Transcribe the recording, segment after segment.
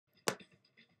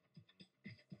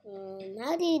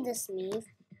How do you just move?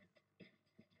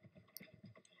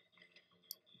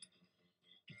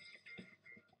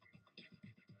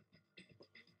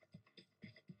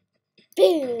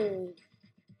 Boom!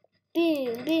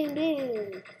 Boom, boom,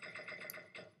 boom!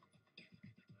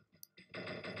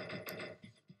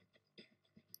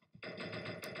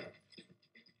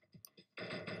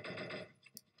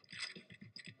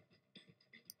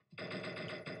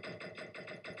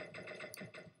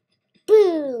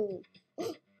 Boom!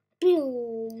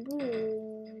 Boom, boom,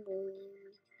 boom.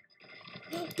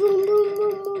 Boom, boom,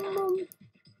 boom, boom, boom.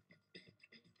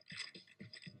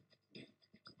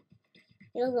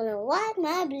 You're gonna watch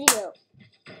my video.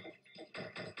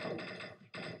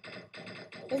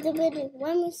 Is the video,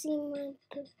 let me see my,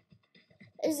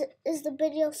 is the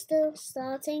video still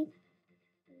starting?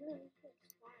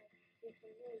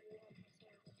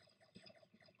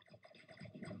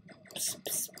 Psst,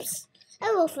 psst, psst.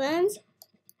 Hello friends.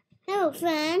 Hello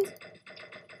friends.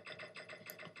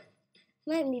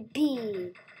 Let me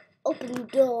be. Open the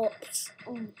door. Psst,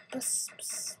 psst,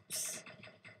 psst, psst.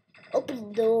 Open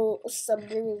the door.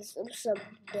 Something.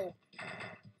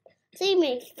 See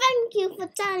me. Thank you for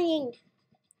telling.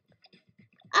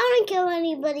 I don't kill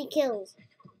anybody kills.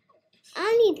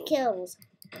 I need kills.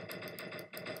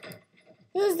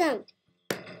 Who's them?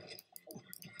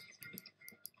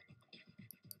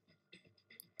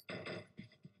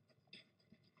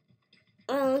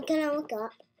 Can I look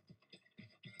up?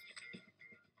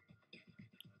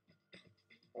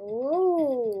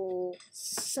 Oh,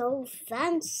 so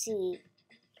fancy.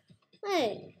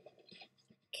 Hey,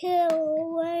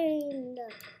 kill Wayne.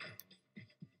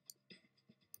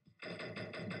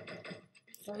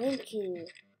 Thank you.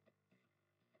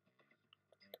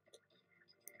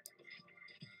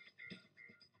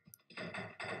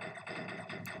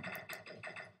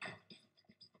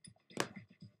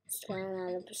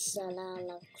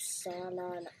 Salala.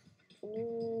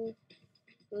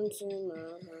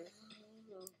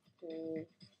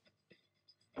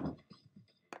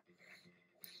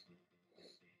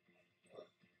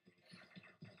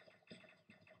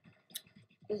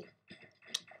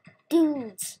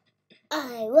 Dudes,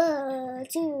 I want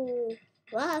to.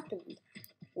 What happened?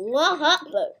 What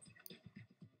happened?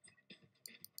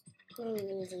 I'm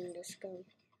using this gun.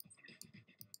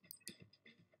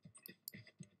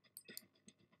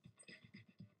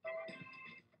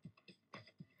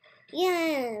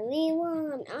 Yeah, we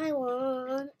won. I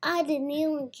won. I didn't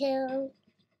even kill.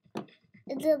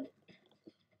 It's a.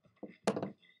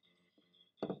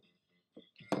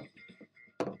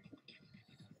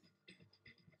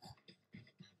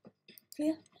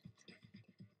 Yeah.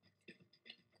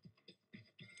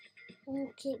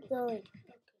 I'll keep going.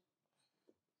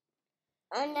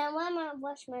 And then when I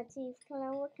brush my teeth, can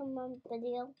I look at my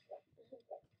video?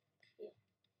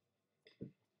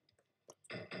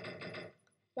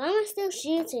 Why am I still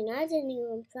shooting? I didn't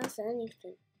even press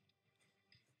anything.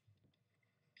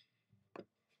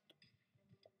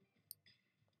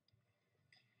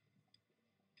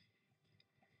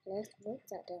 Let's look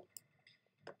at them.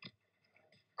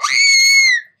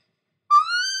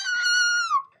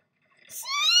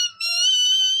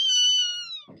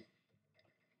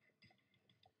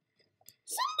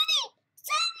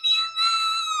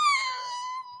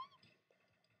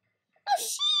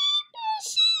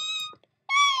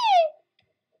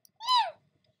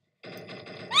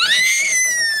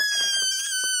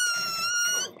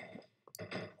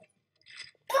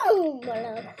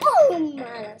 Boom,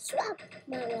 mala, swap,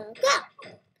 mala, go.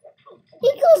 He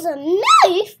goes a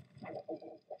knife.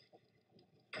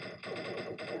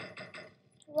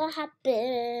 What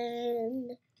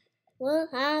happened? What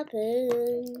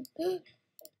happened?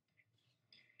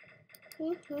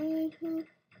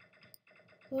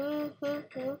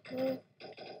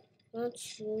 Not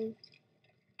you.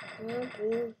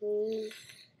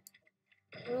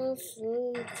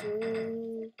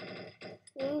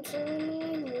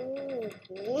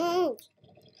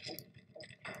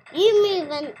 You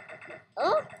moving?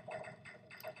 Oh.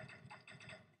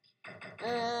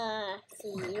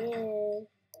 See you.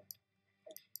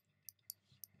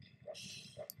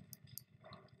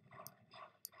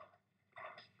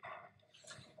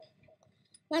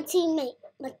 My teammate.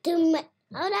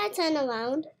 How did I turn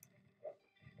around?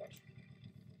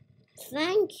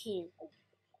 Thank you.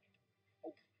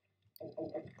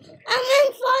 I'm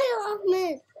on fire,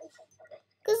 Ahmed.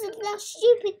 Because of that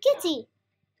stupid kitty.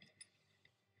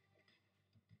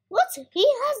 What? He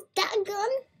has that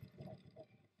gun?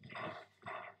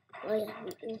 Oh yeah,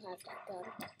 we do have that gun.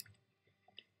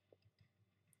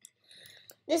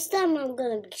 This time I'm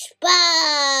gonna be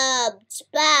spout.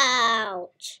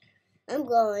 I'm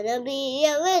gonna be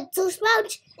a little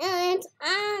sponge, and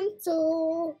I'm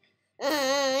so. I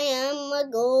am a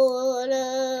golden,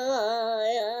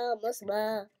 I am a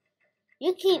smile.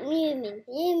 You keep moving,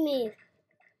 you move.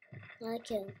 I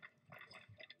can.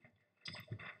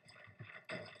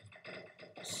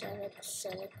 Select.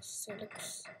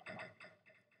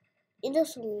 It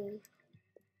doesn't.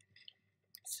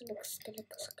 Select.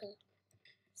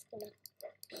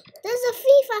 There's a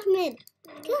thief, Ahmed.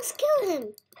 Let's kill him.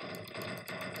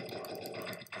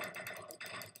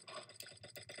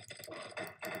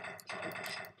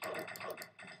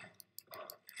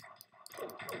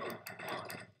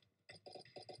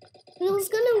 He was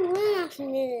gonna win,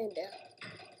 Ahmed.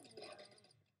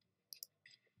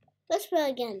 Let's play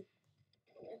again.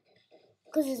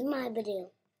 Because it's my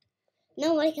video.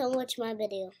 Nobody can watch my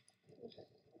video.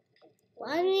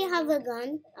 Why do you have a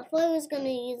gun? I thought he was gonna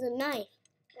use a knife.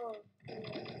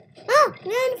 Ah!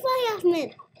 We're on fire,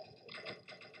 Ahmed!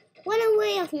 Run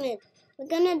away, Ahmed! We're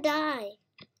gonna die.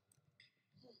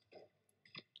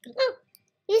 Oh!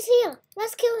 He's here!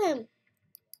 Let's kill him!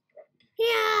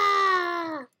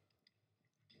 Yeah!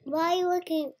 Why are you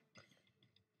looking?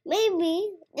 Maybe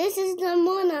this is the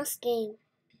Monas game.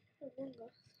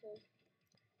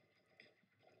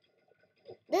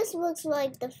 This looks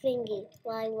like the thingy.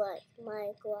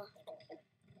 Minecraft.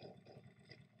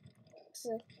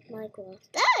 So, Minecraft.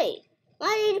 Hey!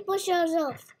 Why did you push yours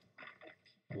off?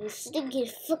 You stinky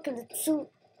fucking suit.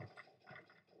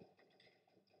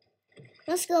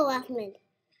 Let's go, Ahmed.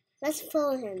 Let's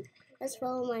follow him. Let's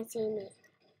follow my teammate.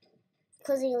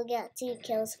 Because he'll get 2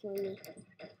 kills from me.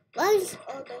 Guys!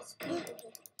 Oh, that's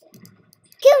beautiful.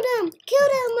 Kill them! Kill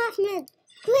them, Ahmed!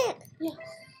 Quick! Yes.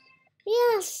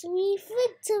 Yes, we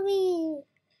victory!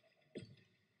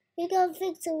 We got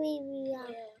victory, we are.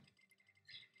 Yeah.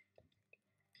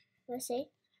 What say?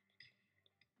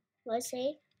 What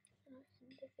say?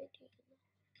 The video.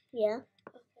 Yeah.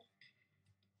 Okay.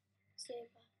 Say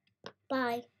bye.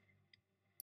 Bye.